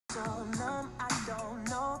So numb, I don't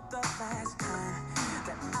know the last time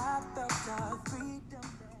that I felt the freedom.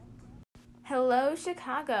 Hello,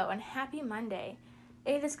 Chicago, and happy Monday.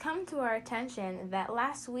 It has come to our attention that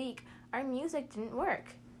last week our music didn't work.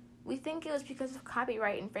 We think it was because of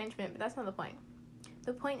copyright infringement, but that's not the point.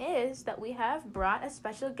 The point is that we have brought a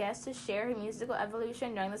special guest to share her musical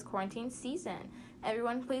evolution during this quarantine season.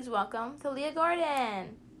 Everyone, please welcome Thalia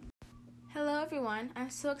Gordon. Hello, everyone. I'm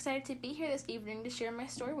so excited to be here this evening to share my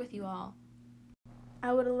story with you all.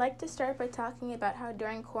 I would like to start by talking about how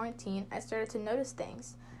during quarantine I started to notice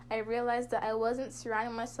things. I realized that I wasn't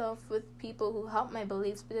surrounding myself with people who helped my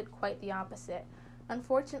beliefs, but did quite the opposite.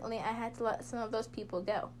 Unfortunately, I had to let some of those people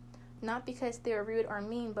go. Not because they were rude or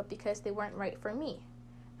mean, but because they weren't right for me.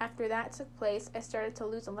 After that took place, I started to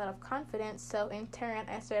lose a lot of confidence, so in turn,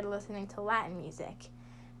 I started listening to Latin music.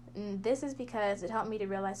 And this is because it helped me to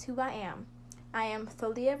realize who I am. I am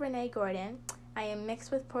Thalia Renee Gordon. I am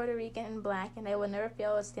mixed with Puerto Rican and Black, and I will never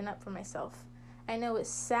fail to stand up for myself. I know it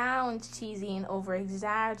sounds cheesy and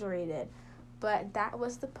over-exaggerated, but that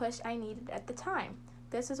was the push I needed at the time.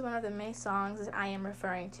 This is one of the main songs that I am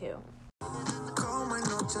referring to.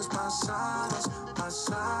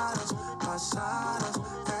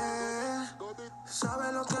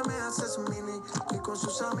 Sabe lo que me hace su mini y con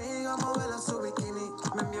sus amigas modela su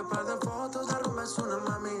bikini. Me envió un par de fotos de rumba es una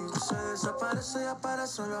mami. Se desaparece y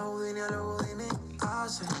aparece los Houdini a los Houdini.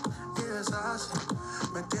 Hace y deshace.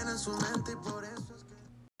 Me tiene en su mente y por eso es que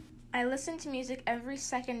I listen to music every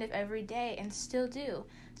second of every day and still do,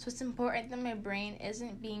 so it's important that my brain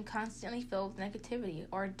isn't being constantly filled with negativity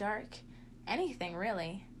or dark, anything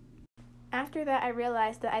really. After that, I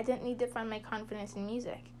realized that I didn't need to find my confidence in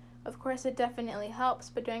music. Of course, it definitely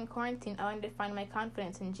helps, but during quarantine, I learned to find my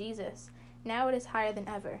confidence in Jesus. Now it is higher than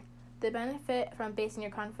ever. The benefit from basing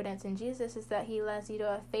your confidence in Jesus is that he allows you to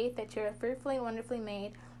have faith that you're fearfully and wonderfully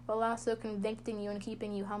made, while also convicting you and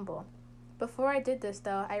keeping you humble. Before I did this,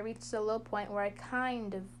 though, I reached a low point where I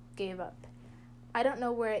kind of gave up. I don't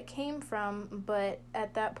know where it came from, but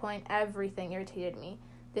at that point, everything irritated me.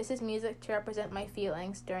 This is music to represent my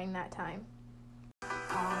feelings during that time.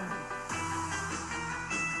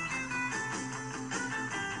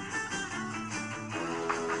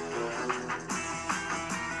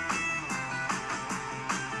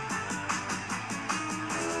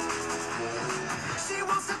 she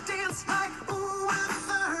wants to dance like Uma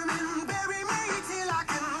Thurman. Bury me till I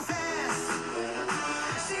confess.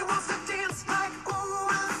 She wants to dance like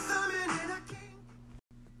Uma Thurman and a king.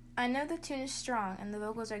 I know the tune is strong and the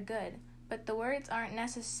vocals are good, but the words aren't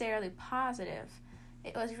necessarily positive.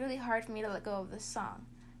 It was really hard for me to let go of this song.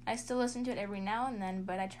 I still listen to it every now and then,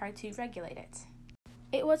 but I try to regulate it.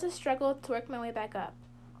 It was a struggle to work my way back up.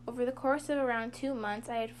 Over the course of around 2 months,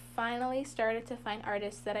 I had finally started to find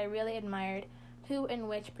artists that I really admired, who and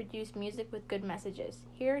which produced music with good messages.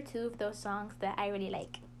 Here are 2 of those songs that I really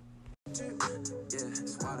like. Yeah,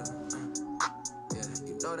 it's water. Yeah,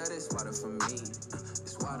 you know that it's water for me.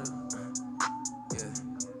 It's water. Yeah,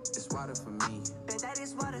 it's water for me. Bet that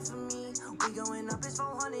is water for me. We going up, it's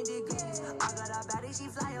 400 degrees. I got a baddie, she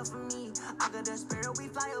fly up for me. I got a spirit, we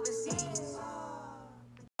fly overseas.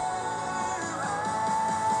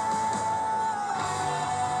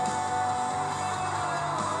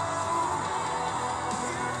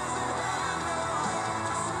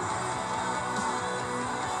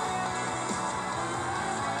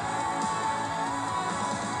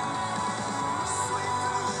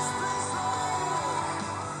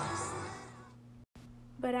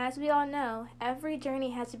 But as we all know, every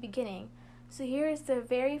journey has a beginning. So here is the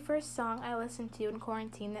very first song I listened to in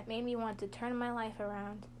quarantine that made me want to turn my life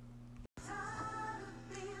around.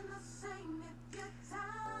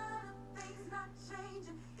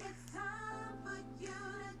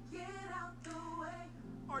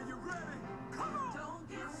 Are you ready? Come on! Don't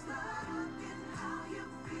get stuck in how you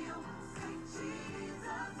feel. Say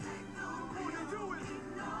Jesus, take the wheel. Do it. He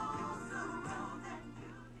knows the road that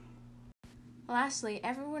you. Lastly,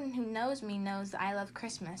 everyone who knows me knows that I love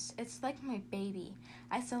Christmas. It's like my baby.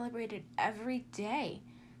 I celebrate it every day.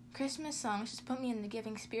 Christmas songs just put me in the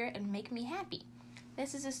giving spirit and make me happy.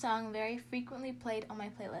 This is a song very frequently played on my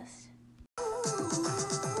playlist.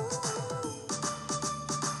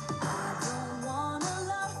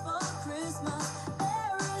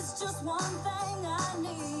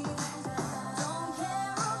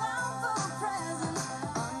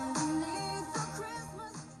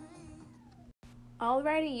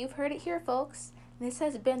 Alrighty, you've heard it here, folks. This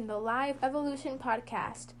has been the Live Evolution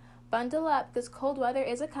Podcast. Bundle up, because cold weather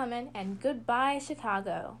is a-comin', and goodbye,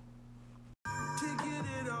 Chicago.